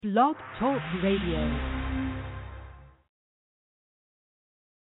Blog Talk Radio.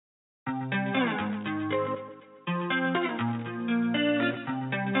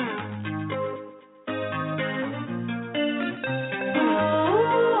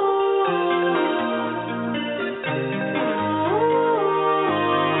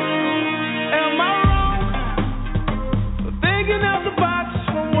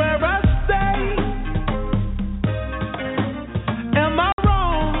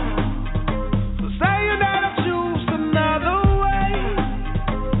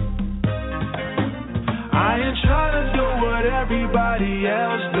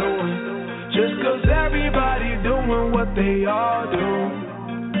 They all do.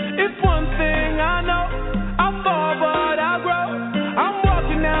 If one thing I know, I fall but I grow. I'm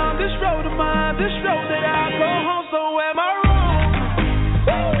walking down this road of mine, this road that I go home. So am I wrong?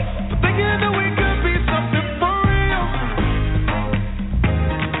 For thinking that we could be something for real?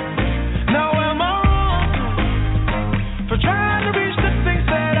 Now am I wrong? For trying to reach the things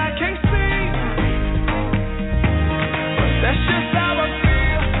that I can't see? But that's just how I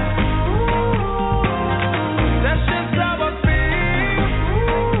feel. That's just how I feel.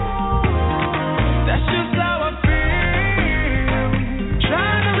 That's just how I feel.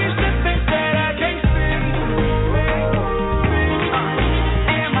 Trying to reach the things that I can't see.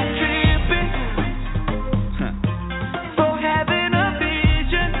 Am I tripping for having a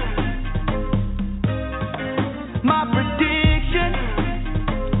vision? My prediction,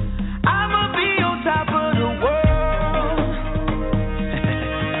 I'ma be on top of the world.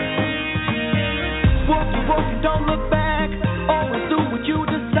 Walk, don't look back. Always do what you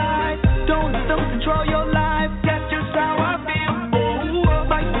decide. Don't let them control your life. That's just how I feel. Oh,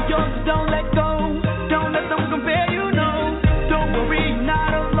 fight for yours, don't let go. Don't let them compare you, no. Don't worry, you're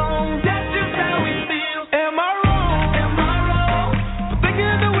not alone. That's just how we feel. Am I wrong? Am I wrong? For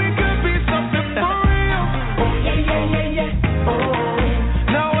thinking that we could be something for real? Oh, yeah. Oh,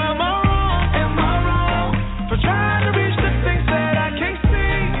 now am I wrong? Am I wrong? For trying to reach the things that I can't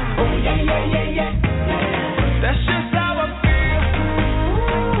see? Oh, yeah. That's just how I feel.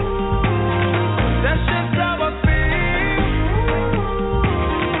 That's just how I feel.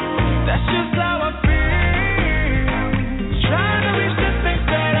 That's just how I feel. Trying to reach the things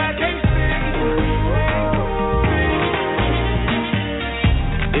that I can't see.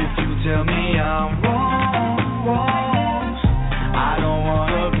 If you tell me I'm wrong, I don't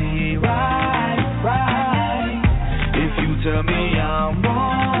wanna be right. If you tell me I'm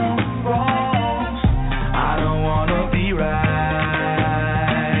wrong, I don't wanna be right.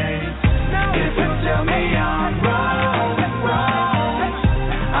 If you tell me I'm wrong,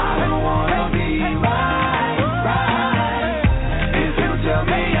 I don't wanna be right. If you tell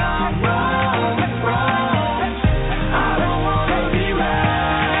me I'm wrong, I don't wanna be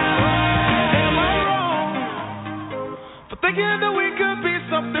right. Am I wrong for thinking that we could be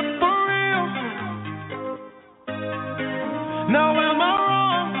something for real? No, am I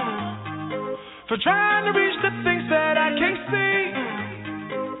wrong for trying to reach the things that I can't see?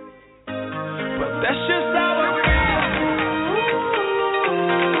 But that's just how I feel.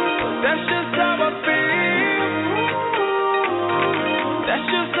 That's just how I feel. That's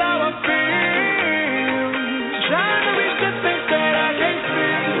just how I feel. Trying to reach the things that I can't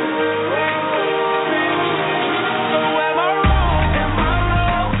see. So am I wrong? Am I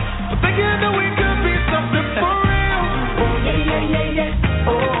wrong for thinking that we could be something for real? Oh, yeah.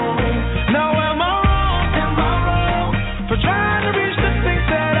 Oh, now am I wrong? Am I wrong for trying to reach the things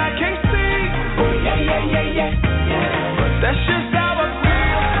that I can't see? Oh, yeah. But that's just how I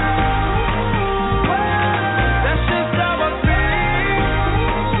feel. That's just how I feel.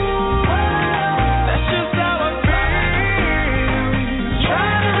 That's just how I feel.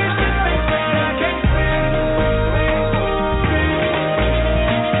 Trying to reach the things that I can't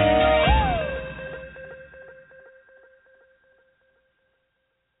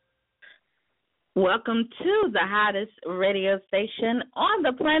Welcome to the hottest radio station on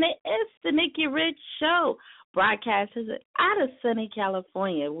the planet. It's the Nikki Rich Show, broadcasting out of sunny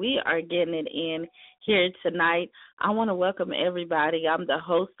California. We are getting it in here tonight. I want to welcome everybody. I'm the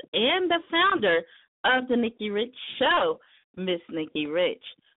host and the founder of the Nikki Rich Show, Miss Nikki Rich.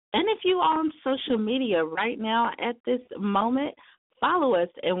 And if you are on social media right now at this moment, follow us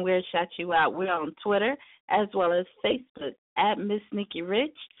and we'll shout you out. We're on Twitter as well as Facebook at Miss Nikki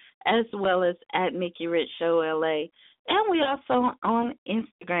Rich, as well as at Nikki Rich Show LA. And we also on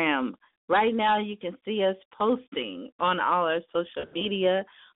Instagram. Right now you can see us posting on all our social media.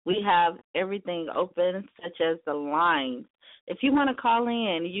 We have everything open, such as the lines. If you want to call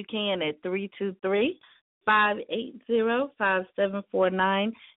in, you can at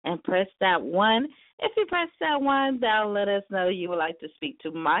 580-5749 and press that 1. If you press that 1, that'll let us know you would like to speak to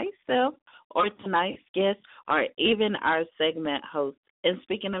myself or tonight's guest or even our segment host. And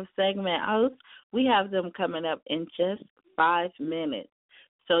speaking of segment hosts, we have them coming up in just 5 minutes.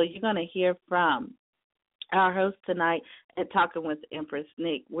 So you're going to hear from our host tonight at Talking with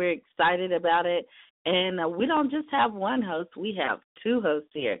EmpressNic. We're excited about it. And we don't just have one host. We have two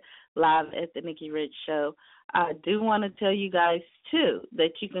hosts here live at the Nikki Rich Show. I do want to tell you guys, too,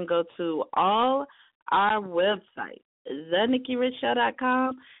 that you can go to all our websites,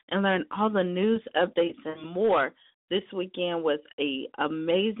 thenikkirichshow.com, and learn all the news, updates, and more. This weekend was an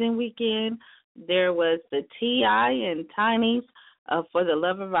amazing weekend. There was the T.I. and Tiny's For the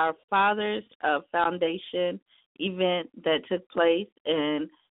Love of Our Fathers Foundation event that took place, and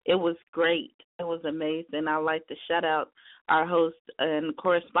it was great. It was amazing. I'd like to shout out our hosts and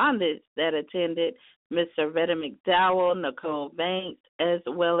correspondents that attended, Miss Servetta McDowell, Nicole Banks, as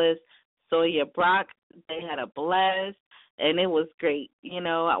well as Sawyer Brock. They had a blast, and it was great. You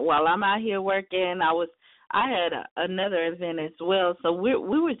know, while I'm out here working, I had another event as well, so we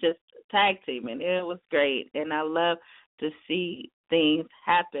were just tag teaming. It was great, and I love to see things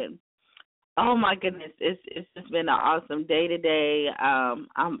happen. Oh my goodness, it's just been an awesome day today.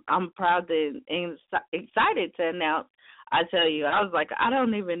 I'm proud and excited to announce. I tell you, I was like, I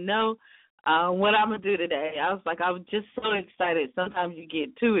don't even know what I'm gonna do today. I was just so excited. Sometimes you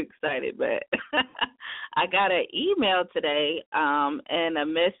get too excited, but I got an email today and a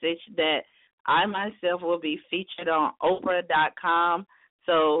message that I myself will be featured on Oprah.com.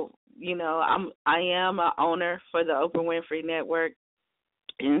 So you know, I am an owner for the Oprah Winfrey Network.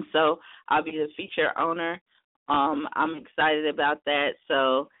 And so I'll be the feature owner. I'm excited about that.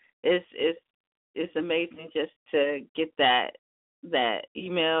 So it's amazing just to get that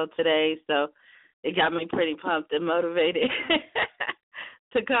email today. So it got me pretty pumped and motivated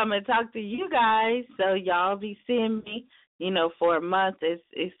to come and talk to you guys. So y'all be seeing me, you know, for a month.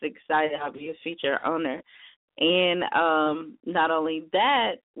 It's exciting. I'll be a feature owner. And not only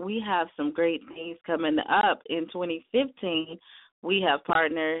that, we have some great things coming up in 2015. We have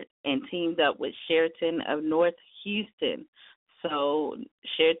partnered and teamed up with Sheraton of North Houston. So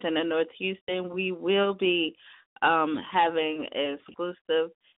Sheraton of North Houston, we will be having an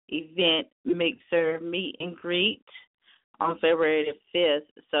exclusive event mixer meet and greet on February the 5th.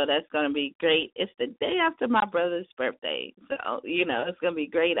 So that's going to be great. It's the day after my brother's birthday. So, you know, it's going to be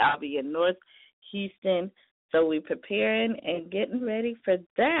great. I'll be in North Houston. So we're preparing and getting ready for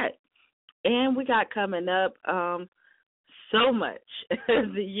that. And we got coming up so much.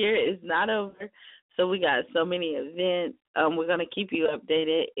 The year is not over, so we got so many events. We're going to keep you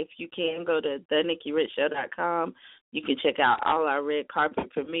updated. If you can, go to thenikkirichshow.com. You can check out all our red carpet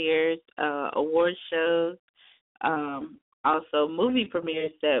premieres, award shows, also movie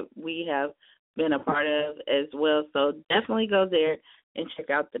premieres that we have been a part of as well. So definitely go there and check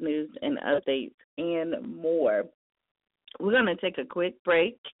out the news and updates and more. We're going to take a quick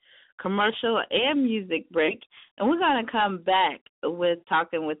break, commercial and music break, and we're going to come back with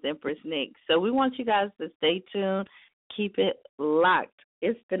Talking with EmpressNic. So we want you guys to stay tuned, keep it locked.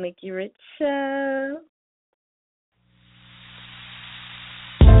 It's the Nikki Rich Show.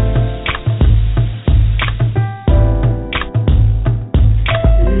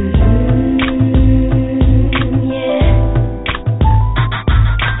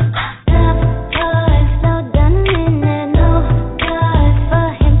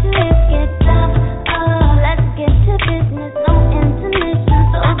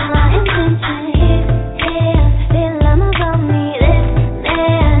 Feel I'm about me, this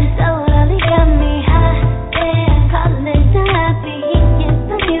man so early got me high.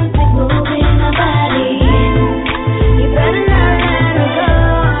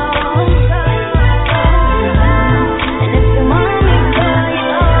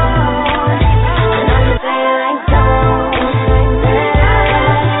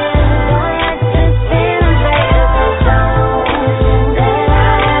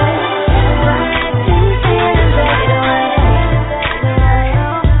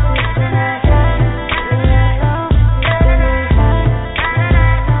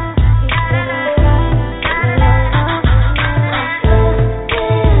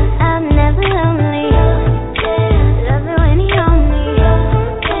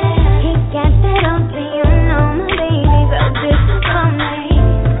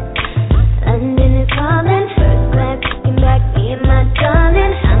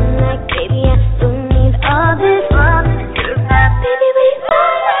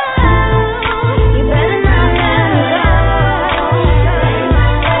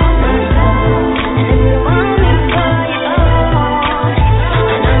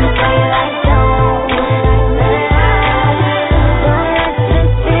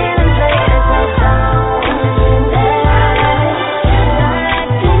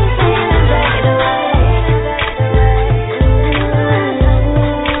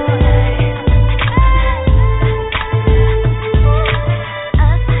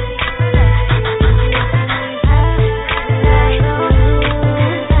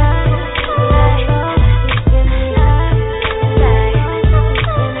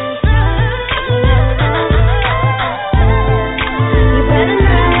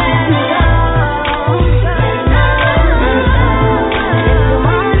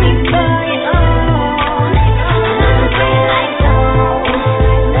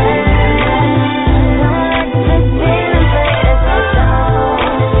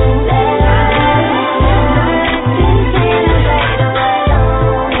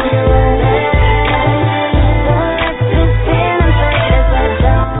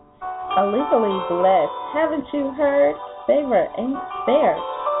 Illegally Blessed. Haven't you heard? Favor Ain't Fair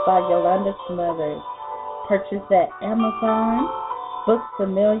by Yolanda Smothers. Purchased at Amazon, Books A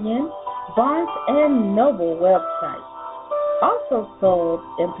Million, Barnes and Noble website. Also sold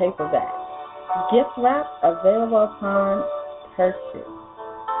in paperback. Gift wrap available upon purchase.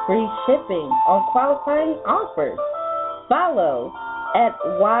 Free shipping on qualifying offers. Follow at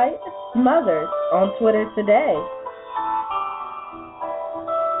Y Smothers on Twitter today.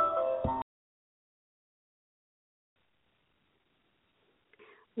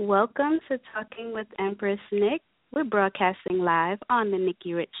 Welcome to Talking with EmpressNic. We're broadcasting live on the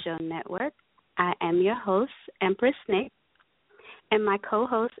Nikki Rich Show network. I am your host, EmpressNic, and my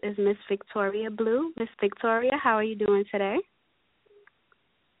co-host is Miss Victoria Blue. Miss Victoria, how are you doing today?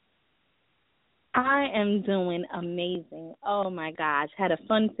 I am doing amazing. Oh, my gosh. Had a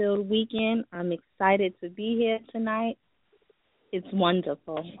fun-filled weekend. I'm excited to be here tonight. It's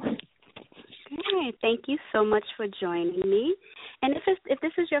wonderful. Hey, thank you so much for joining me. And if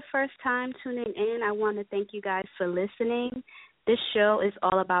this is your first time tuning in, I want to thank you guys for listening. This show is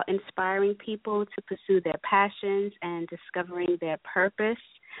all about inspiring people to pursue their passions and discovering their purpose.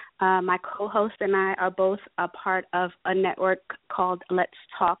 My co-host and I are both a part of a network called Let's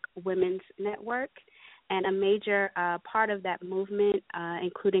Talk Women's Network, and a major part of that movement,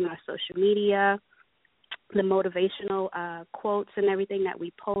 including our social media, the motivational quotes and everything that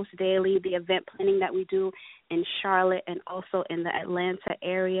we post daily, the event planning that we do in Charlotte and also in the Atlanta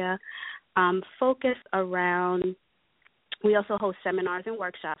area, focused around, we also host seminars and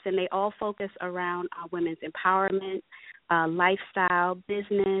workshops, and they all focus around women's empowerment, lifestyle,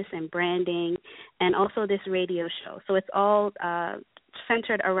 business, and branding, and also this radio show. So it's all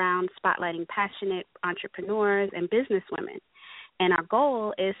centered around spotlighting passionate entrepreneurs and business women. And our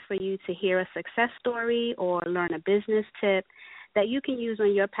goal is for you to hear a success story or learn a business tip that you can use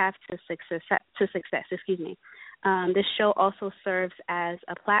on your path to success. This show also serves as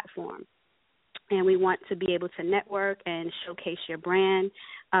a platform, and we want to be able to network and showcase your brand.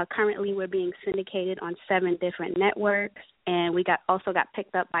 Currently, we're being syndicated on 7 different networks, and we also got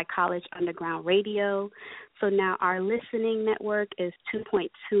picked up by College Underground Radio. So now our listening network is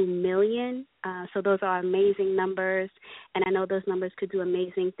 2.2 million. So those are amazing numbers, and I know those numbers could do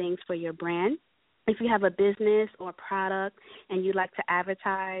amazing things for your brand. If you have a business or product and you'd like to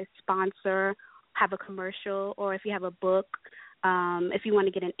advertise, sponsor, have a commercial, or if you have a book, if you want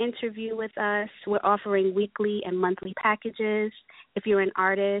to get an interview with us, we're offering weekly and monthly packages. If you're an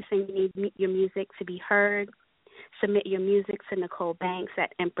artist and you need your music to be heard, submit your music to Nicole Banks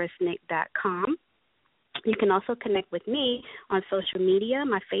at EmpressNic.com. You can also connect with me on social media.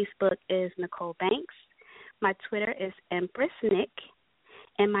 My Facebook is Nicole Banks. My Twitter is EmpressNic.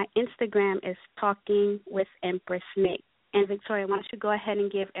 And my Instagram is Talking with EmpressNic. And Victoria, why don't you go ahead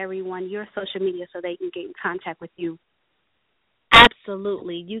and give everyone your social media so they can get in contact with you?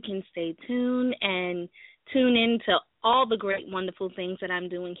 Absolutely. You can stay tuned and tune in to all the great, wonderful things that I'm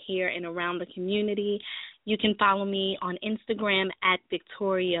doing here and around the community. You can follow me on Instagram at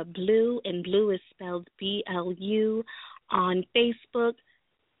Victoria Blue, and Blue is spelled BLU. On Facebook,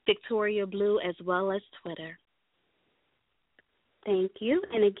 Victoria Blue, as well as Twitter. Thank you.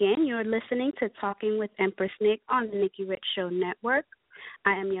 And again, you're listening to Talking with EmpressNic on the Nikki Rich Show network.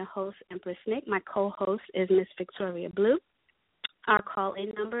 I am your host, EmpressNic. My co-host is Miss Victoria Blue. Our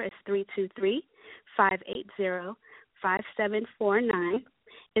call-in number is 323-580-5749.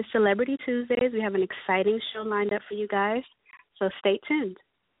 It's Celebrity Tuesdays. We have an exciting show lined up for you guys, so stay tuned.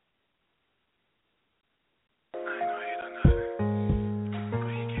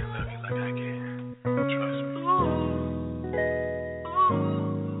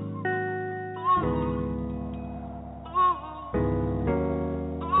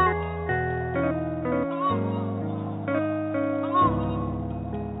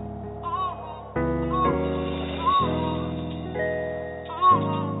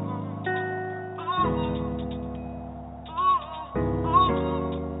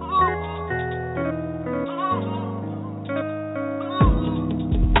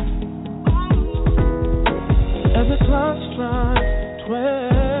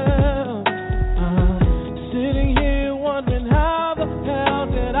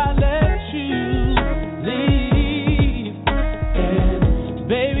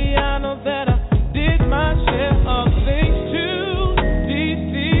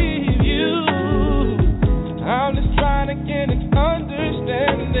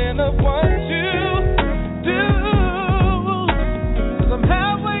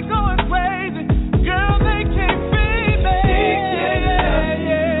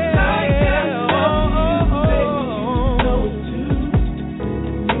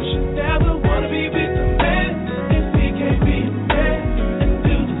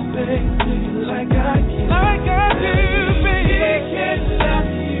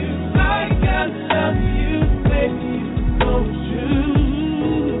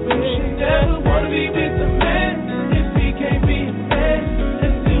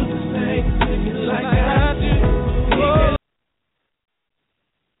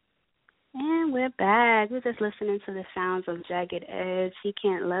 was just listening to the sounds of Jagged Edge, He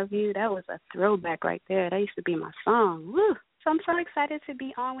Can't Love You. That was a throwback right there. That used to be my song. Woo! So I'm so excited to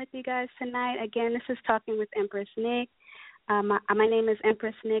be on with you guys tonight. Again, this is Talking with EmpressNic. My name is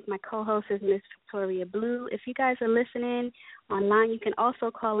EmpressNic. My co-host is Miss Victoria Blue. If you guys are listening online, you can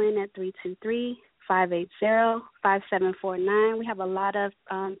also call in at 323-580-5749. We have a lot of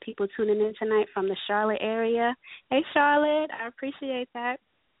people tuning in tonight from the Charlotte area. Hey, Charlotte, I appreciate that.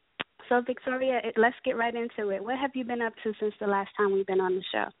 So, Victoria, let's get right into it. What have you been up to since the last time we've been on the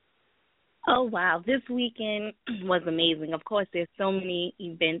show? Oh, wow. This weekend was amazing. Of course, there's so many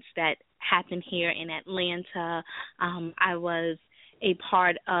events that happen here in Atlanta. I was a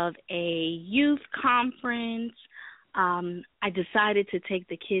part of a youth conference. I decided to take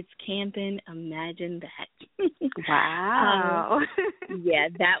the kids camping. Imagine that. Wow. Yeah,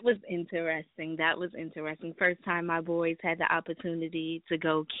 that was interesting. First time my boys had the opportunity to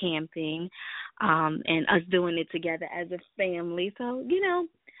go camping, and us doing it together as a family. So,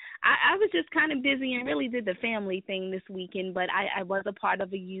 I was just kind of busy and really did the family thing this weekend, but I was a part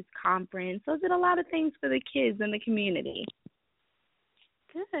of a youth conference, so I did a lot of things for the kids and the community.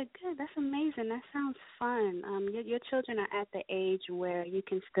 Good. That's amazing. That sounds fun. Your children are at the age where you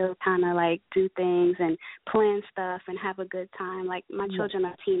can still kind of like do things and plan stuff and have a good time. Like my children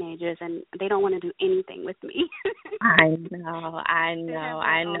are teenagers and they don't want to do anything with me. I know. They have their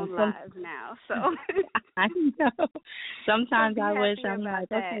own lives now, so. I know. Sometimes I wish I'm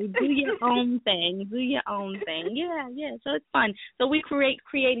like, okay, do your own thing. Yeah. So it's fun. So we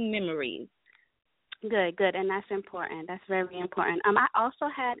creating memories. Good, and that's important. That's very important. I also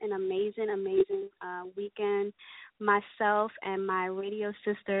had an amazing weekend. Myself and my radio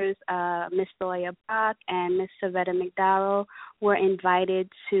sisters, Miss Thoya Brock and Miss Savetta McDowell, were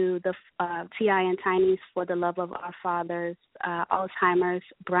invited to the T.I. and Tiny's For the Love of Our Fathers Alzheimer's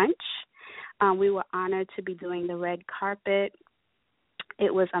brunch. We were honored to be doing the red carpet.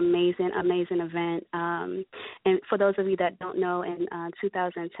 It was amazing event. And for those of you that don't know, in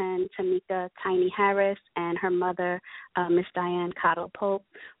 2010, Tamika Tiny Harris and her mother, Miss Diane Cottle Pope,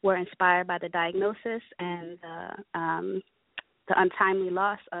 were inspired by the diagnosis and the untimely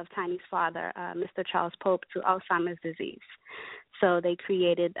loss of Tiny's father, Mr. Charles Pope, to Alzheimer's disease. So they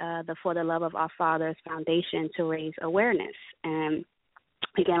created the For the Love of Our Fathers Foundation to raise awareness. And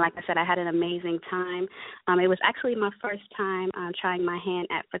again, like I said, I had an amazing time. It was actually my first time trying my hand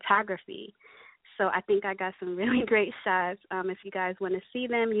at photography. So I think I got some really great shots. If you guys want to see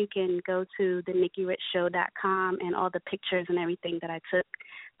them, you can go to the NikkiRichShow.com, and all the pictures and everything that I took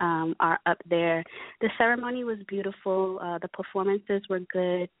are up there. The ceremony was beautiful. The performances were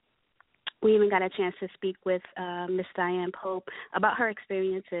good. We even got a chance to speak with Miss Diane Pope about her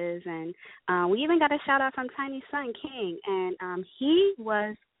experiences, and we even got a shout-out from Tiny's son, King, and he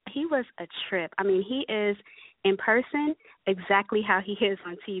was a trip. I mean, he is, in person, exactly how he is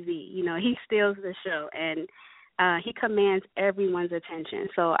on TV. He steals the show, and he commands everyone's attention.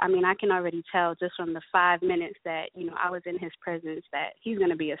 So, I mean, I can already tell just from the 5 minutes that, I was in his presence that he's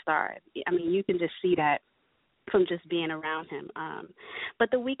going to be a star. I mean, you can just see that from just being around him.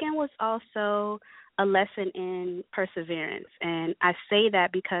 But the weekend was also a lesson in perseverance. And I say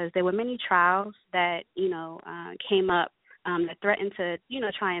that because there were many trials that, came up that threatened to,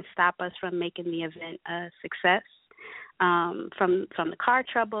 try and stop us from making the event a success. From the car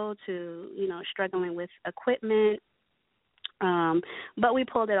trouble to, struggling with equipment. But we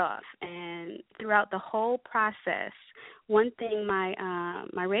pulled it off. And throughout the whole process, one thing my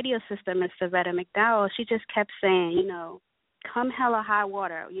radio sister, Miss Savetta McDowell, she just kept saying, come hell or high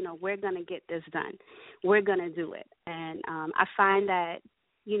water, we're going to get this done. We're going to do it. And I find that,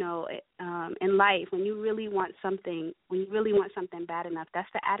 in life, when you really want something bad enough, that's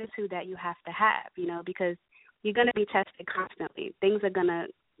the attitude that you have to have, because you're going to be tested constantly. Things are going to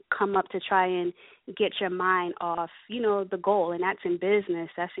come up to try and get your mind off, the goal, and that's in business,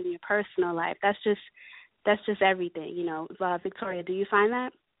 that's in your personal life. That's just everything, Victoria, do you find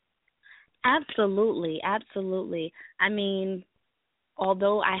that? Absolutely. I mean,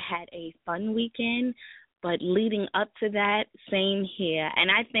 although I had a fun weekend, but leading up to that, same here.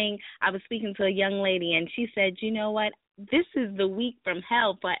 And I think I was speaking to a young lady, and she said, you know what? This is the week from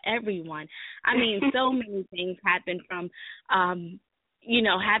hell for everyone. I mean, so many things happened from,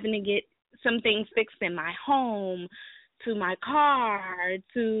 having to get some things fixed in my home, to my car,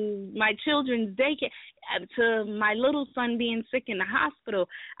 to my children's daycare, to my little son being sick in the hospital.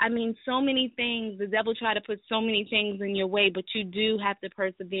 I mean, so many things. The devil try to put so many things in your way, but you do have to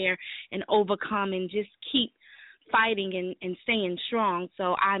persevere and overcome and just keep fighting and staying strong.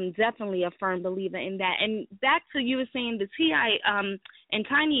 So I'm definitely a firm believer in that. And back to you were saying the T.I. And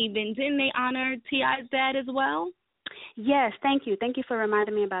Tiny event, didn't they honor T.I.'s dad as well? Yes, thank you. Thank you for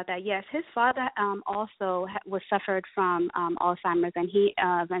reminding me about that. Yes, his father also was suffered from Alzheimer's, and he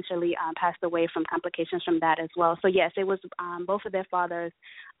eventually passed away from complications from that as well. So, yes, it was both of their fathers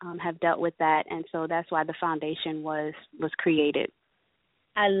have dealt with that, and so that's why the foundation was created.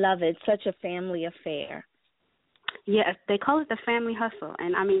 I love it. Such a family affair. Yeah, they call it the family hustle,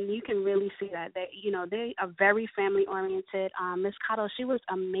 and I mean you can really see that. They are very family oriented. Miss Cotto, she was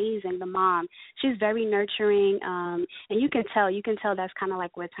amazing. The mom, she's very nurturing, and you can tell that's kind of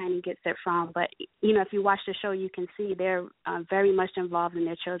like where Tiny gets it from. But if you watch the show, you can see they're very much involved in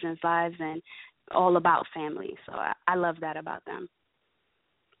their children's lives and all about family. So I love that about them.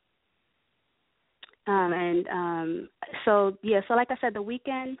 So like I said, the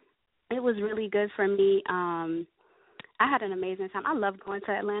weekend, it was really good for me. I had an amazing time. I love going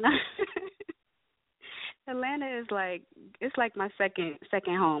to Atlanta. Atlanta is it's like my second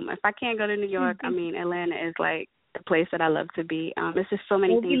home. If I can't go to New York, I mean Atlanta is like the place that I love to be. There's just so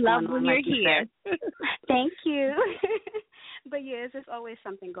many things going on. When you're here. Thank you. But yeah, it's just always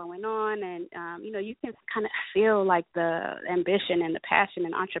something going on, and you can kind of feel like the ambition and the passion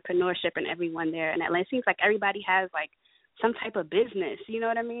and entrepreneurship and everyone there. And Atlanta seems like everybody has like some type of business. You know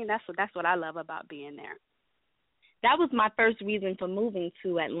what I mean? That's what I love about being there. That was my first reason for moving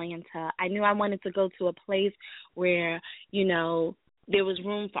to Atlanta. I knew I wanted to go to a place where, there was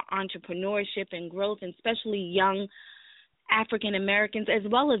room for entrepreneurship and growth, and especially young African Americans as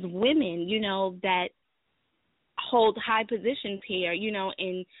well as women, that hold high positions here,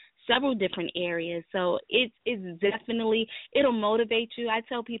 in several different areas. So it's definitely, it'll motivate you. I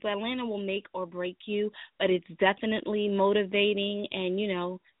tell people Atlanta will make or break you, but it's definitely motivating.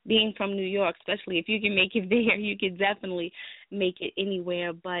 And, being from New York, especially if you can make it there, you can definitely make it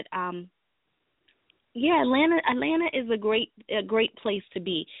anywhere. But, Atlanta is a great place to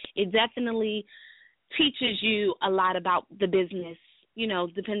be. It definitely teaches you a lot about the business,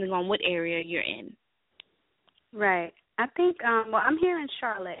 depending on what area you're in. Right. I think, I'm here in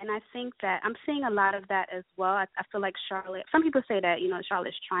Charlotte, and I think that I'm seeing a lot of that as well. I feel like Charlotte, some people say that,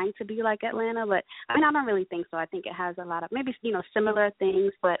 Charlotte's trying to be like Atlanta, but I don't really think so. I think it has a lot of maybe, similar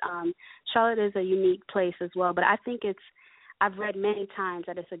things, but Charlotte is a unique place as well. But I think I've read many times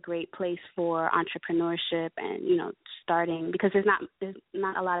that it's a great place for entrepreneurship and, starting, because there's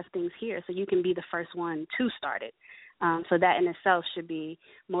not a lot of things here, so you can be the first one to start it. So that in itself should be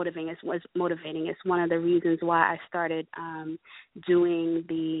motivating. It's one of the reasons why I started doing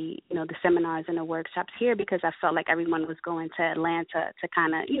the seminars and the workshops here, because I felt like everyone was going to Atlanta to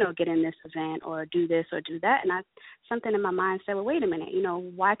kind of, get in this event or do this or do that. And something in my mind said, well, wait a minute,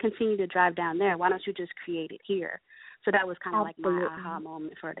 why continue to drive down there? Why don't you just create it here? So that was kind of like my aha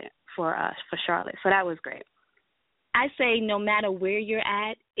moment for Charlotte. So that was great. I say no matter where you're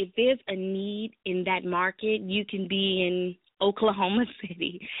at, if there's a need in that market, you can be in Oklahoma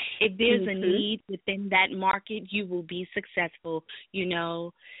City. If there's a need within that market, you will be successful.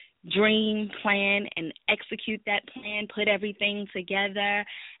 Dream, plan, and execute that plan, put everything together,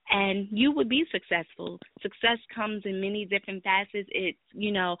 and you would be successful. Success comes in many different facets. It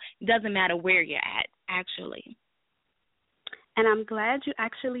doesn't matter where you're at, actually. And I'm glad you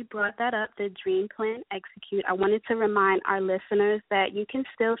actually brought that up, the Dream Plan Execute. I wanted to remind our listeners that you can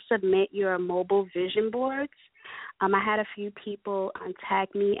still submit your mobile vision boards. I had a few people tag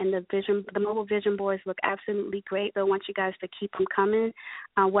me, and the mobile vision boards look absolutely great. They'll want you guys to keep them coming.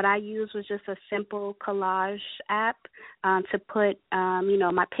 What I used was just a simple collage app to put,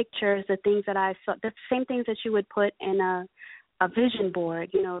 my pictures, the things that I saw, the same things that you would put in a vision board,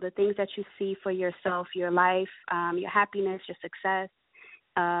 the things that you see for yourself, your life, your happiness, your success,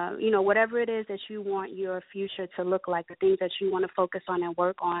 whatever it is that you want your future to look like, the things that you want to focus on and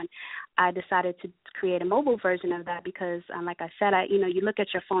work on. I decided to create a mobile version of that because, like I said, you look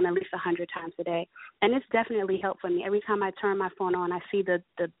at your phone at least 100 times a day, and it's definitely helped for me. Every time I turn my phone on, I see the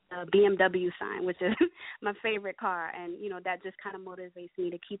BMW sign, which is my favorite car, and, that just kind of motivates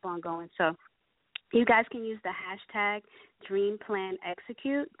me to keep on going. So you guys can use the hashtag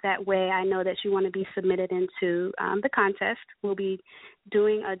DreamPlanExecute. That way I know that you want to be submitted into the contest. We'll be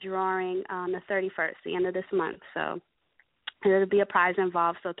doing a drawing on the 31st, the end of this month. So there'll be a prize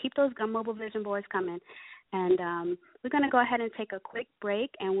involved. So keep those mobile vision boards coming. And we're going to go ahead and take a quick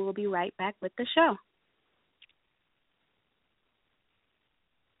break, and we'll be right back with the show.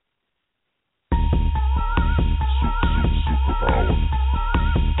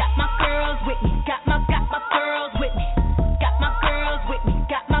 Got my girls with me.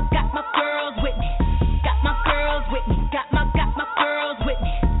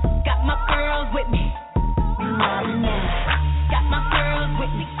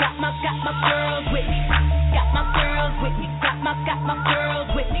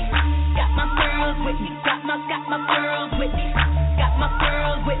 with me. Got my girls with me. Got my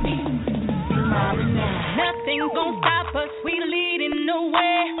girls with me. Nothing's gonna stop us. We leading the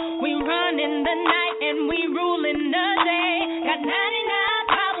way. We running the night and we ruling the day. Got 99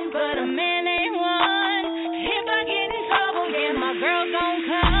 problems, but a man ain't one. If I get in trouble, yeah, my girl gon'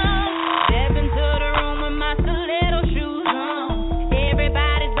 come. Step into the room with my stiletto shoes on.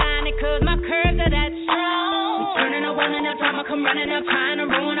 Everybody's buying it 'cause my curves are that strong. We turning up, running up, drama come running up, trying to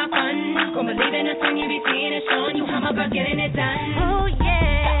ruin our fun. Gonna believe in the sun, you be seeing it, showing you how my girl getting it done. Oh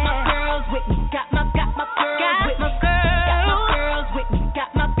yeah. Got my girls with me. Got my girls with me. Got my girls with me.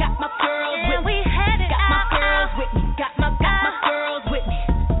 Got my girls with me. We headed got my girls with me. Got my girls with me.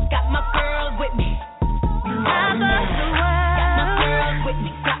 Got my girls with me. Got my girls with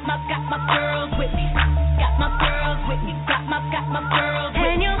me. Got my girls with me. Got my girls with me. Got my girls with me.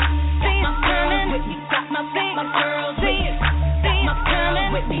 When you see my girls with me. Got my girls with me. Got my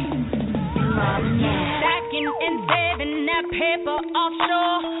girls with me. Stacking and saving that paper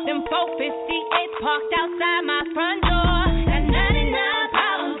offshore. Them 458 parked outside my front door. Got 99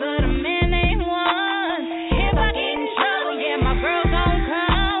 problems, but a man ain't one. If I get in trouble, yeah, my girl gon'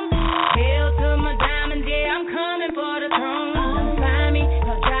 come. Hail to my diamonds, yeah, I'm coming for the throne. Don't find me,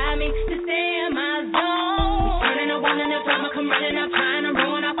 don't drive me to stay in my zone. Turning up, wanting the drama, come running up, trying to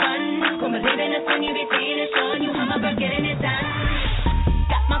ruin our fun. Gonna believe in the sun, you be seeing it, showing you how my girl getting it done.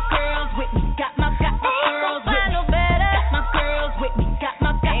 Got my girls with me, got my girls with me. Got my girls with me, got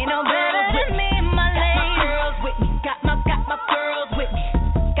my girls with me. Got my girls with me, got my girls with me.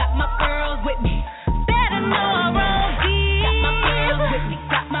 Got my girls with me. Better know I won't give. Got my girls with me,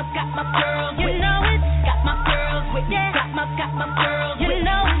 got my girls with me. You know it. Got my girls with me, got my girls with me. You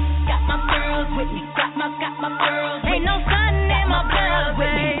know it. Got my girls with me, got my girls with me. Ain't no sun in my blood,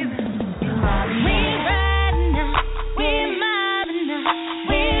 babe. We riding now, we mobbing now,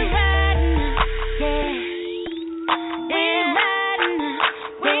 we riding now, yeah. We riding now,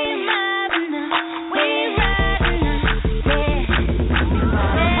 we mobbing now, we riding now, yeah.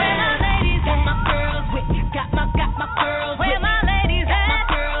 Where my ladies at? My girls with me, got my girls with me. Where my ladies at? My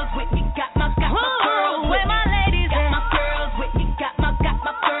girls with me, got my girls with me. Where my ladies at? My girls with me, got my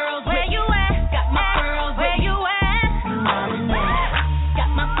girls with me. Where you at? Got my girls where you at? Got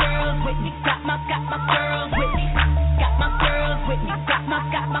my girls with me, got my girls with me. Got my girls with me, got my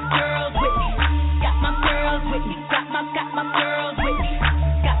girls with me. Got my girls with me, got my girls with me.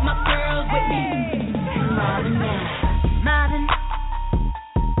 Got my girls with me. Marvin.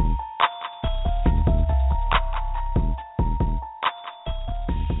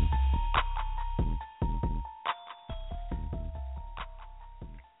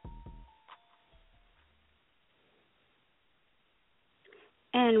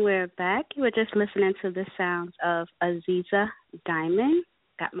 And we're back. You were just listening to the sounds of Aziza Diamond,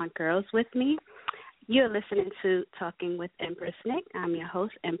 Got My Girls With Me. You're listening to Talking with EmpressNic. I'm your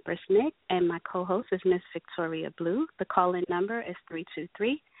host, EmpressNic, and my co-host is Miss Victoria Blue. The call-in number is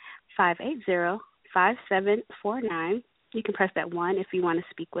 323-580-5749. You can press that 1 if you want to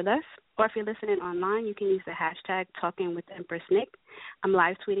speak with us. Or if you're listening online, you can use the hashtag Talking with EmpressNic. I'm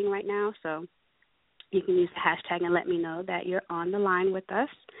live tweeting right now, so you can use the hashtag and let me know that you're on the line with us.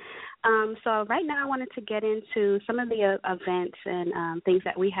 So right now I wanted to get into some of the events and things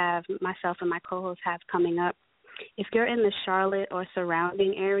that we have, myself and my co-host have coming up. If you're in the Charlotte or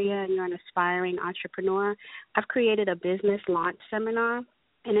surrounding area and you're an aspiring entrepreneur, I've created a business launch seminar,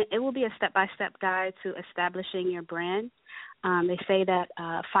 and it will be a step-by-step guide to establishing your brand. They say that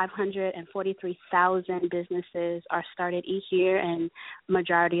 543,000 businesses are started each year, and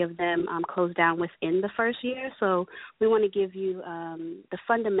majority of them close down within the first year. So we want to give you the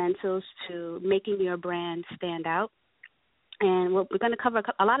fundamentals to making your brand stand out. And we're going to cover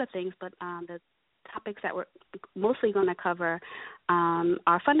a lot of things, but the topics that we're mostly going to cover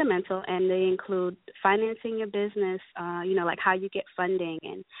are fundamental, and they include financing your business, like how you get funding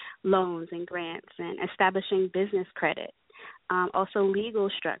and loans and grants, and establishing business credit. Also legal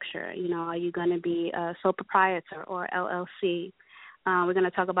structure, are you going to be a sole proprietor or LLC? We're going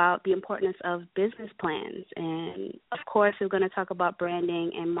to talk about the importance of business plans. And, of course, we're going to talk about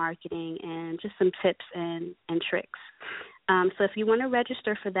branding and marketing and just some tips and tricks. So if you want to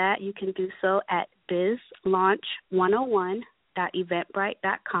register for that, you can do so at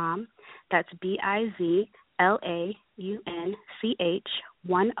bizlaunch101.eventbrite.com. That's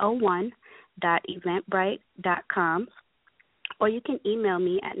bizlaunch101.eventbrite.com. Or you can email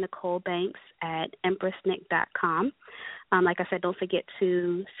me at nicolebanks@empressnic.com. Like I said, don't forget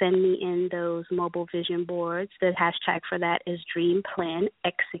to send me in those mobile vision boards. The hashtag for that is Dream Plan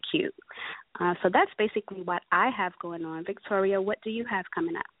Execute. So that's basically what I have going on. Victoria, what do you have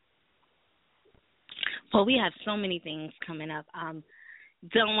coming up? Well, we have so many things coming up.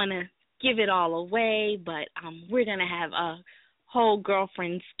 Don't want to give it all away, but we're going to have a whole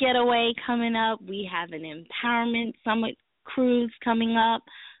girlfriend's getaway coming up. We have an empowerment summit cruise coming up,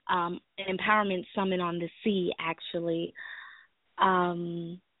 an empowerment summit on the sea, actually.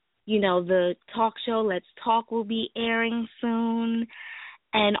 The talk show, Let's Talk, will be airing soon.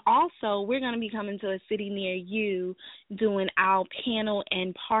 And also, we're going to be coming to a city near you doing our panel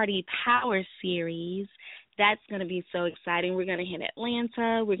and party power series. That's going to be so exciting. We're going to hit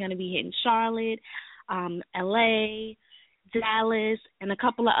Atlanta. We're going to be hitting Charlotte, LA, Dallas, and a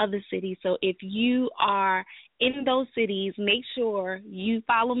couple of other cities. So if you are in those cities, make sure you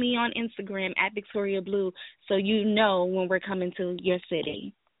follow me on Instagram at Victoria Blue so you know when we're coming to your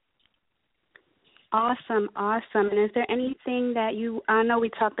city. Awesome. And is there anything that I know we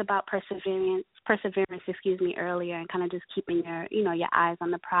talked about perseverance, earlier, and kind of just keeping your eyes on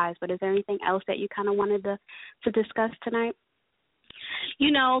the prize, but is there anything else that you kind of wanted to discuss tonight?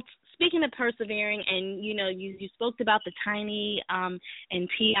 Speaking of persevering, and, you spoke about the Tiny and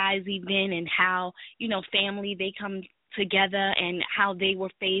T.I.'s event and how, family, they come together and how they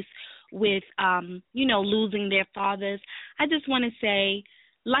were faced with, losing their fathers. I just want to say,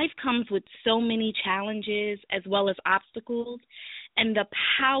 life comes with so many challenges as well as obstacles, and the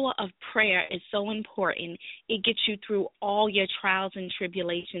power of prayer is so important. It gets you through all your trials and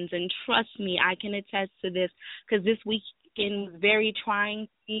tribulations, and trust me, I can attest to this because this weekend was very trying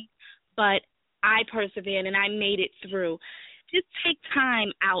for me, but I persevered and I made it through. Just take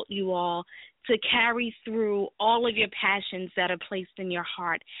time out, you all, to carry through all of your passions that are placed in your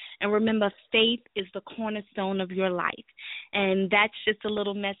heart. And remember, faith is the cornerstone of your life. And that's just a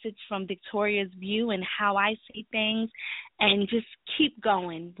little message from Victoria's view and how I see things. And just keep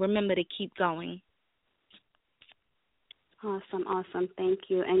going. Remember to keep going. Awesome. Thank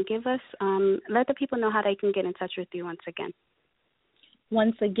you. And give us, let the people know how they can get in touch with you once again.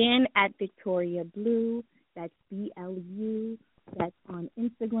 Once again, at Victoria Blue, that's BLU. That's on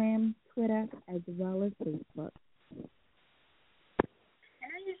Instagram, Twitter, as well as Facebook. And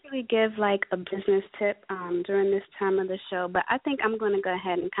I usually give a business tip during this time of the show, but I think I'm going to go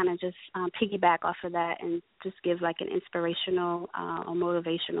ahead and kind of just piggyback off of that and just give an inspirational or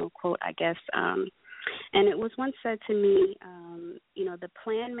motivational quote, I guess. And it was once said to me, the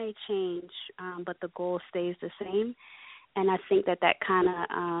plan may change, but the goal stays the same. And I think that kind of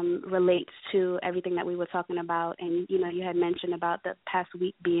relates to everything that we were talking about. And, you had mentioned about the past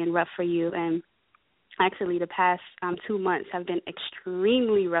week being rough for you. And actually the past 2 months have been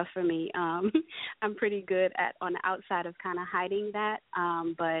extremely rough for me. I'm pretty good on the outside of kind of hiding that.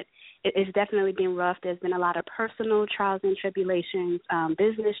 But it's definitely been rough. There's been a lot of personal trials and tribulations,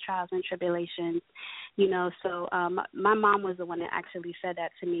 business trials and tribulations. So my mom was the one that actually said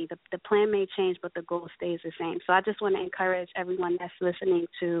that to me. The plan may change, but the goal stays the same. So I just want to encourage everyone that's listening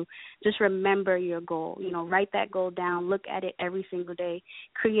to just remember your goal. Write that goal down. Look at it every single day.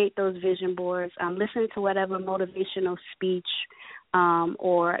 Create those vision boards. Listen to whatever motivational speech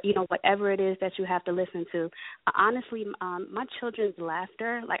or, whatever it is that you have to listen to. Honestly, my children's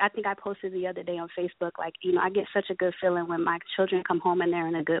laughter, I think I posted the other day on Facebook, I get such a good feeling when my children come home and they're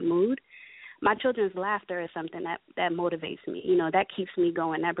in a good mood. My children's laughter is something that motivates me. That keeps me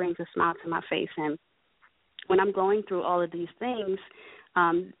going. That brings a smile to my face. And when I'm going through all of these things,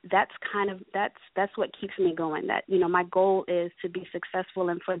 that's what keeps me going. That, my goal is to be successful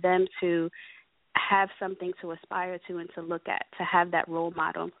and for them to have something to aspire to and to look at, to have that role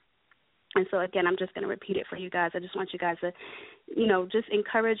model. And so, again, I'm just going to repeat it for you guys. I just want you guys to, just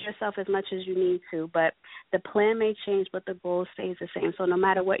encourage yourself as much as you need to. But the plan may change, but the goal stays the same. So no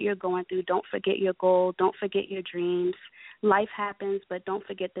matter what you're going through, don't forget your goal. Don't forget your dreams. Life happens, but don't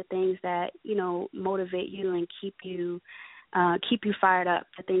forget the things that, motivate you and keep you fired up,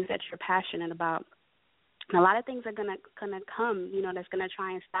 the things that you're passionate about. And a lot of things are gonna come, that's gonna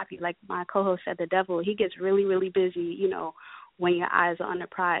try and stop you. Like my co-host said, the devil, he gets really, really busy, when your eyes are on the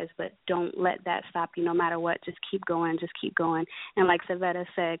prize, but don't let that stop you no matter what. Just keep going. And like Savetta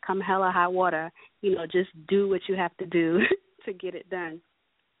said, come hell or high water, just do what you have to do to get it done.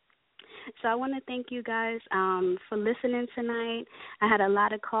 So I want to thank you guys for listening tonight. I had a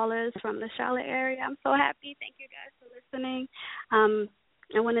lot of callers from the Charlotte area. I'm so happy. Thank you guys for listening. I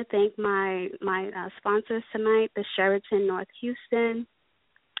want to thank my sponsors tonight, the Sheraton North Houston,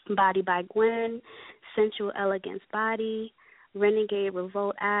 Body by Gwen, Sensual Elegance Body, Renegade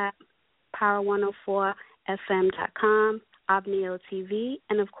Revolt app, Power104FM.com, Obneo TV,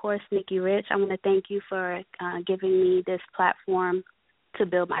 and, of course, Nikki Rich. I want to thank you for giving me this platform to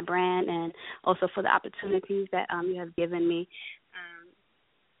build my brand and also for the opportunities that you have given me.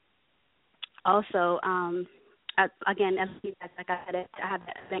 Also, again, as you guys, like I said, I have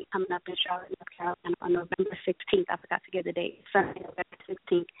that event coming up in Charlotte, North Carolina on November 16th. I forgot to give the date. Sunday, November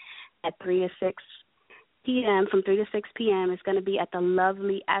 16th at 3 to 6 p.m. From 3 to 6 p.m. It's going to be at the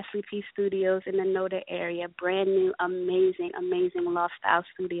lovely Ashley P Studios in the NODA area. Brand new, amazing loft style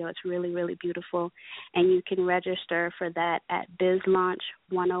studio. It's really, really beautiful. And you can register for that at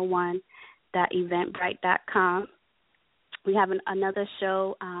bizlaunch101.eventbrite.com. We have another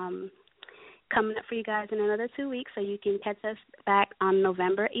show coming up for you guys in another 2 weeks, so you can catch us back on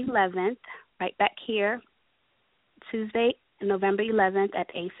November 11th, right back here, Tuesday, November 11th at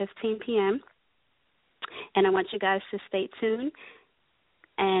 8:15 p.m. And I want you guys to stay tuned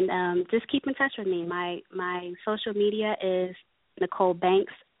and just keep in touch with me. My social media is Nicole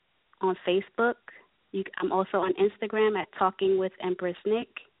Banks on Facebook. I'm also on Instagram at Talking with EmpressNic,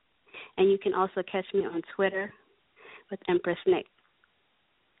 and you can also catch me on Twitter with EmpressNic.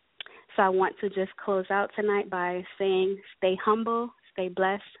 So I want to just close out tonight by saying stay humble, stay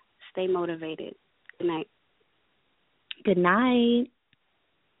blessed, stay motivated. Good night. Good night.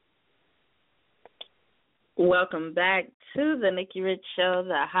 Welcome back to the Nikki Rich Show,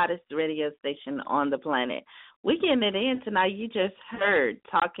 the hottest radio station on the planet. We getting it in tonight. You just heard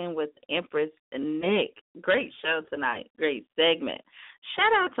Talking with EmpressNic. Great show tonight. Great segment.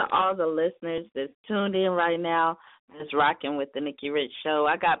 Shout out to all the listeners that's tuned in right now, that's rocking with the Nikki Rich Show.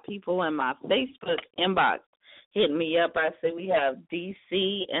 I got people in my Facebook inbox hitting me up. I see we have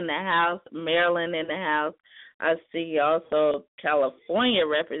D.C. in the house, Maryland in the house. I see also California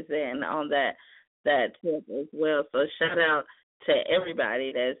representing on that tip as well. So shout out to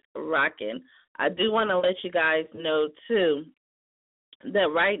everybody that's rocking. I do want to let you guys know too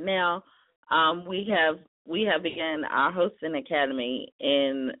that right now we have begun our hosting academy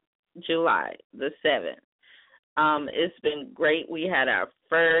in July the 7th. It's been great. We had our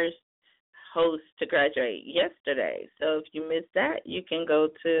first host to graduate yesterday. So if you missed that, you can go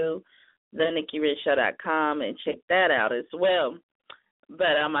to thenickyrichshow.com and check that out as well.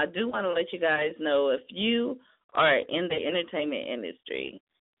 But I do want to let you guys know, if you are in the entertainment industry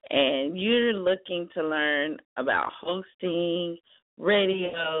and you're looking to learn about hosting,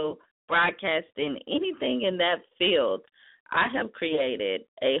 radio, broadcasting, anything in that field, I have created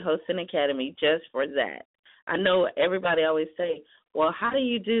a hosting academy just for that. I know everybody always say, well, how do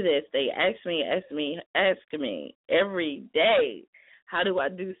you do this? They ask me every day, how do I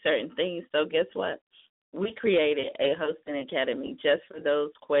do certain things? So guess what? We created a hosting academy just for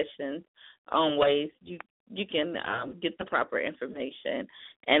those questions on ways you can get the proper information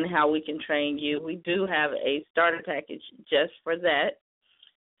and how we can train you. We do have a starter package just for that.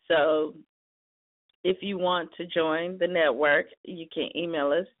 So if you want to join the network, you can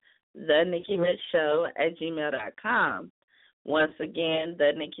email us, thenickyrich@gmail.com. Once again,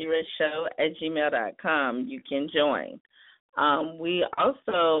 thenickyrich@gmail.com. You can join. We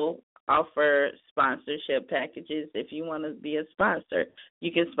also offer sponsorship packages. If you want to be a sponsor,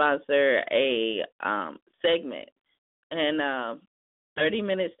 you can sponsor a segment, and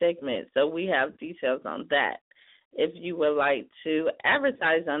 30-minute segment. So we have details on that. If you would like to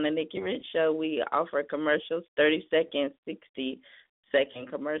advertise on the Nikki Rich Show, we offer commercials, 30-second, 60-second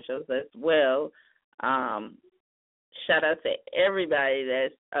commercials as well. Shout out to everybody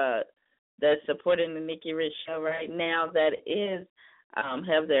that's supporting the Nikki Rich Show right now, that is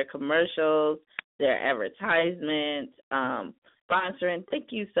have their commercials, their advertisements, sponsoring.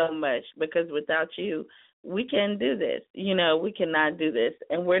 Thank you so much, because without you, we can't do this. We cannot do this,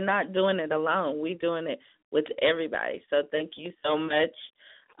 and we're not doing it alone. We're doing it with everybody. So thank you so much.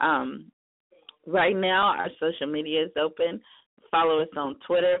 Right now, our social media is open. Follow us on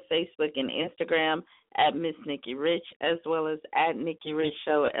Twitter, Facebook, and Instagram at Miss Nikki Rich, as well as at Nikki Rich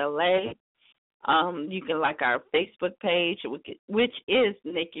Show LA. You can like our Facebook page, which is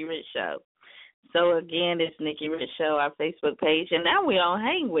Nikki Rich Show. So, again, it's Nikki Rich Show, our Facebook page. And now we're on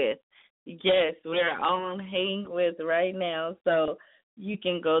Hang With. Yes, we're on Hang With right now. So you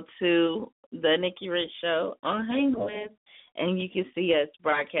can go to the Nikki Rich Show on Hang With, and you can see us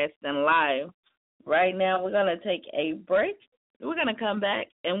broadcasting live. Right now we're going to take a break. We're going to come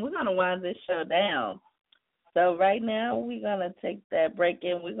back, and we're going to wind this show down. So right now we're going to take that break,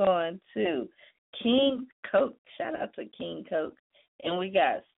 and we're going to King Coke. Shout out to King Coke. And we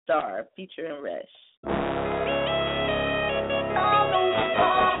got Star featuring Rush.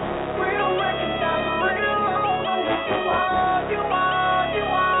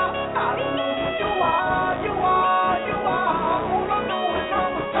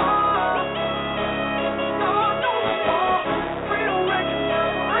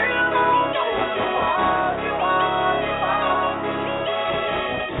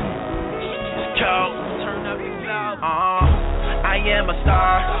 am a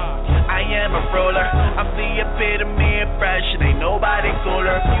star, I am a ruler. I'm the epitome of fresh, and ain't nobody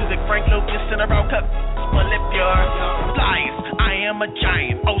cooler. Music Frank Lucas in a row cup, well if you're flying, I am a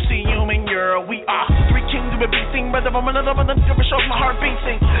giant. OC human, we are three kings of a beasting. Brother from another, but never shows my heart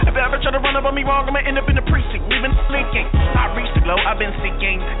beating. If I ever try to run up on me wrong, I'ma end up in the precinct, leaving leaking. I reached the glow, I've been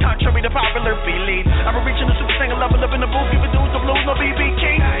seeking, contrary to popular belief. I'm reaching the super single level up in the booth, giving dudes the blues, no BB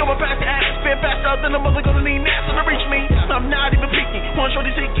King. Going past the atmosphere, faster than a mother gonna need NASA to reach me. I'm not even peeking, one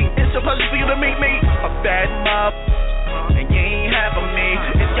shorty seeking. It's a pleasure for you to meet me. A bad mob, and you ain't half of me.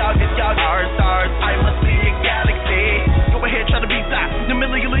 It's y'all stars, I must be a galaxy. Go ahead, try to be that. The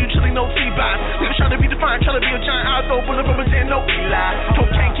middle of you chilling, no T-Bot. Niggas try to be defined, try to be a giant. Eyes open up, but then no Eli.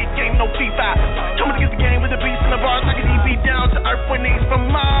 Cocaine kick game, no FIFA. Told me to get the game with the beast in the bars. I can EV down to Earth when he's from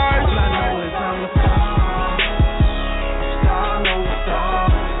Mars. All I know is I'm a star. Star, no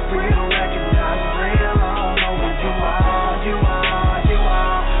star. Real recognize real. I don't know who you are. You are.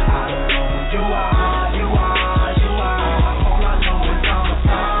 I don't know who you are. You are. All I know is I'm a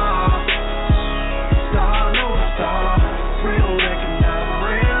star. Star, no star. Real recognize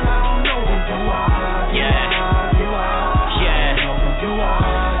real. I don't know who you are. You are. I don't know who you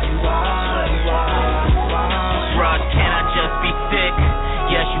are. You are. Bruh, can I just be sick?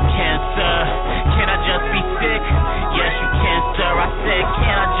 Yes, you can, sir. Can I just be sick? Yes, you can, sir. I said,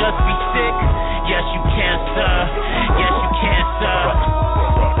 can I just be sick? Yes, you can, sir. Yes, you can, sir.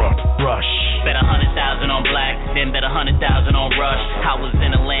 Rush. Bet 100,000 on Black, then bet 100,000 on Rush. I was in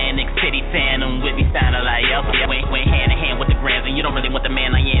Atlantic City, Phantom with me, sounding like went hand in hand with the grands, and you don't really want the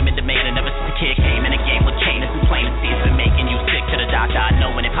man I am in demand. And never since the kid came in the game with chain, it's plain to see it's been making you sick to the doctor. I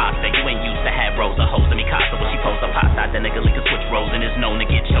know when it pops that you ain't used to have Rosa Hosa me Costa. When she posts up hot side, the nigga can switch roles and is known to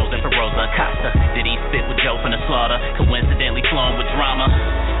get chosen for Rosa Acosta. Did he spit with Joe from the slaughter? Coincidentally flowing with drama.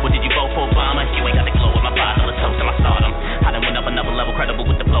 Or did you vote for Obama? You ain't got the glow with my bottle of toast and my stardom. I done went up another level, credible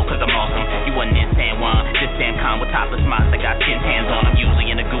with the flow, cause I'm awesome. You wasn't in San Juan, this damn con with topless mods that got skin hands on. I'm usually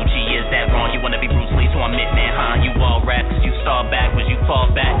in the Gucci, is that wrong? You wanna be Bruce Lee, so I'm Midman, huh? You all rap, cause you stall backwards, you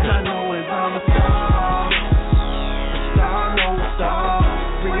fall back. All I know is I'm a star. Star, no star.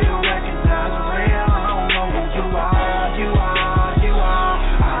 Real recognize real. I don't know who you are. You are.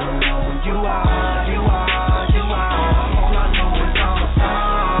 I don't know who you are. You are. All I know is I'm a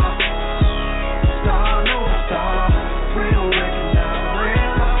star. Star, no star. Real recognize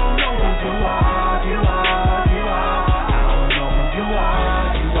real. I don't know who you are. You are. I don't know who you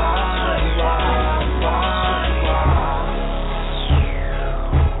are. You are.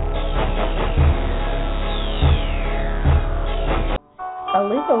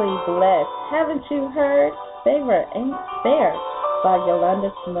 Illegally Blessed. Haven't you heard? Favor Ain't Fair by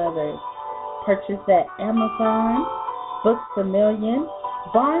Yolanda Smothers. Purchased at Amazon, Books A Million,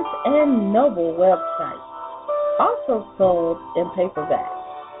 Barnes and Noble website. Also sold in paperback.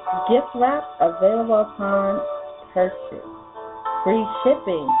 Gift wrap available upon purchase. Free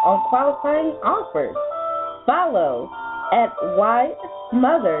shipping on qualifying offers. Follow at Y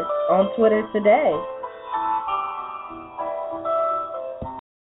Smothers on Twitter today.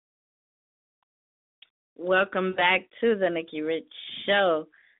 Welcome back to the Nikki Rich Show,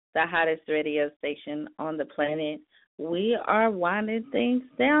 the hottest radio station on the planet. We are winding things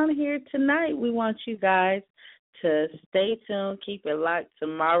down here tonight. We want you guys to stay tuned, keep it locked.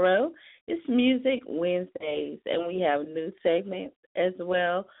 Tomorrow it's Music Wednesdays, and we have new segments as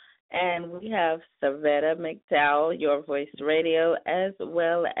well. And we have Savetta McDowell, Your Voice Radio, as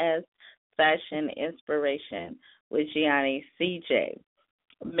well as Fashion Inspiration with Gianni CJ.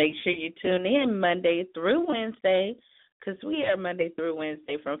 Make sure you tune in Monday through Wednesday, because we are Monday through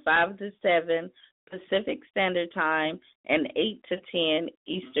Wednesday from 5 to 7 Pacific Standard Time and 8 to 10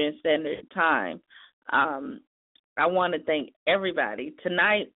 Eastern Standard Time. I want to thank everybody.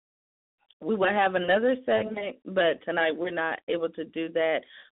 Tonight, we will have another segment, but tonight we're not able to do that.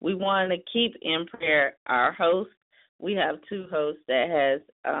 We want to keep in prayer our host. We have two hosts that has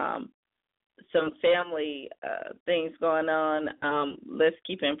some family things going on. Let's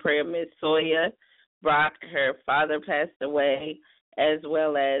keep in prayer Miss Soya Brock. Her father passed away, as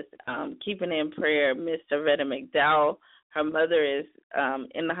well as keeping in prayer Miss Savetta McDowell. Her mother is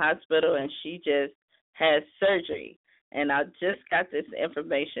in the hospital, and she just had surgery. And I just got this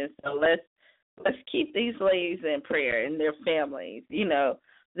information, so let's keep these ladies in prayer and their families. You know,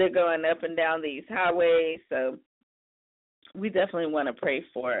 they're going up and down these highways, so we definitely want to pray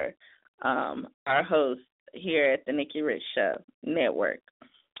for our host here at the Nikki Rich Show Network.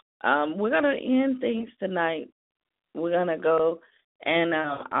 We're going to end things tonight. We're going to go, and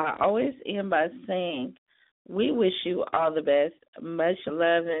I always end by saying we wish you all the best, much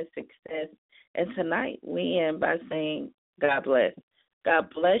love and success. And tonight we end by saying God bless. God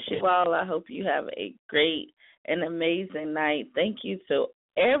bless you all. I hope you have a great and amazing night. Thank you to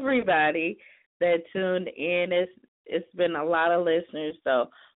everybody that tuned in. It's been a lot of listeners, so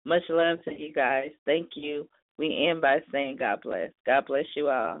much love to you guys. Thank you. We end by saying God bless. God bless you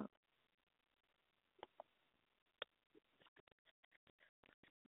all.